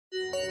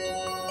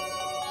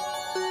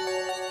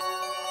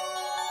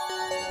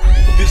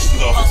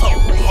nigga.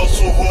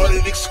 Hustle hard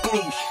and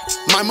exclusive.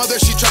 My mother,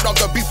 she trapped off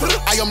the beeper.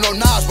 I am no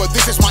Nas, but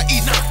this is my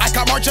ether. I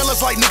got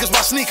Margellas like niggas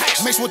by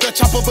sneakers. Mixed with the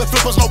chopper, but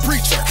flippers no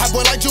preacher. Hot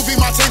boy like Juvie,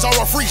 my chains are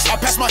a freeze. I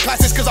passed my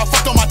classes cause I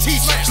fucked on my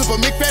teacher. Slip a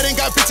McFed and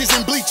got bitches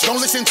in bleach. Don't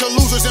listen to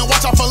losers and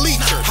watch out for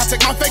leechers. I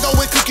take my Fago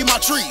and cookie my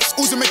trees.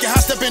 Uzi make it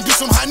hot step and do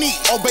some high knee.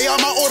 Obey all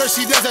my orders,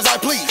 she does as I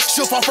please.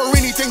 She'll fall for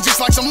anything just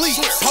like some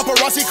leaves.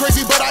 Paparazzi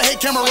crazy, but I hate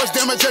cameras.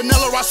 Damage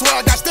Janella, I swear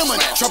I got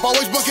stamina. Trump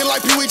always bunking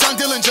like Pee Wee John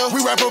Dillinger.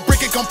 We wrap a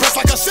brick and compress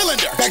like a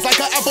cylinder. Bags like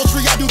an apple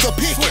tree, I do the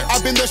picking.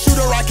 I've been the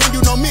shooter, I can't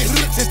do no miss.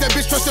 Since that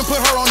bitch trust and put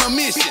her on a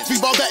mission.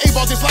 Speedball the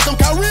A-ball just like I'm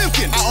Kyle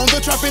Ripken. I own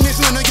the trap and it's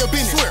none of your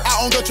business. I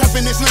own the trap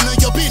and it's none of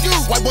your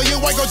business. White boy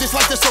and white girl just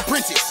like this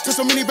apprentice. Cause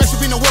so many best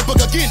should be in the world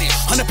book of Guinness.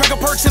 100 pack of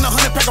perks and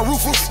 100 pack of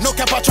roofers. No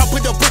cap, I try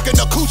put the brick in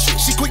the coochie.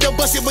 She quick to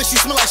bust it, but she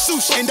smell like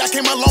sushi. And I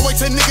came a long way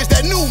to niggas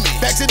that knew me.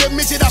 Back to the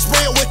midget, I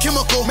spray it with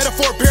chemical.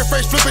 Metaphor,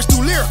 paraphrase, flippers too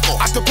lyrical.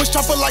 I could push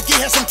chopper like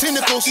it had some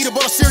tentacles. Eat a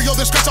bowl of cereal,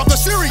 then scratch off the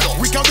cereal.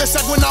 Recount the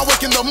sack when I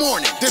wake in the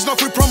morning. There's no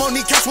free promo,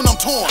 need cash when I'm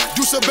torn.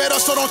 Juice a better,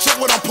 so don't check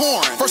what I'm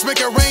pouring. First make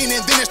it rain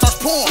and then it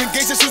starts pouring. Been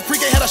gazing since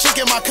pre-K, had a shake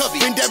in my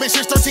cubby. Been dabbing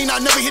since 13, I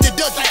never hit a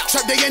Dougie.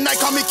 Trap day and night,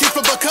 call me Kid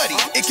Flippa Cuddy.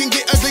 It can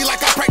get ugly like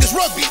I practice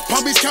rugby.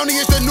 Palm Beach County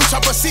is the new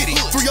chopper city.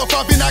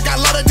 305 and I got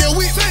a lot of deal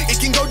with. It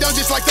can go down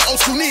just like the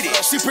old school needed.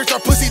 She pricked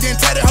her pussy, then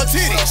tatted her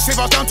titty. Save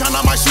out downtown,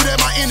 I might shoot at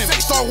my enemy.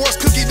 Star Wars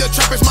cookie, the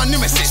trap is my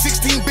nemesis.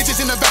 16 bitches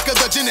in the back of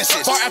the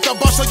Genesis. Bar after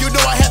bar, so you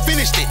know I had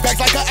finished it. Bags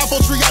like an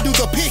apple tree, I do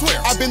the pick.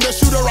 I've been the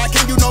shooter, I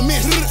can't do no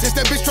miss. Since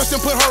that bitch trust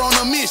and put her on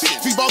a mission.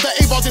 Speedball the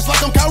A-ball just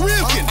like I'm Kyle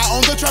Ripken. I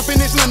own the trap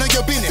and it's none of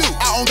your business.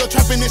 I own the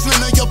trap and it's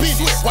none of your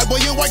business. White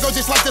boy and white girl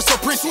just like this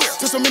apprentice.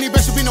 Cause so many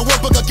best should be in the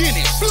world book of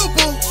Guinness.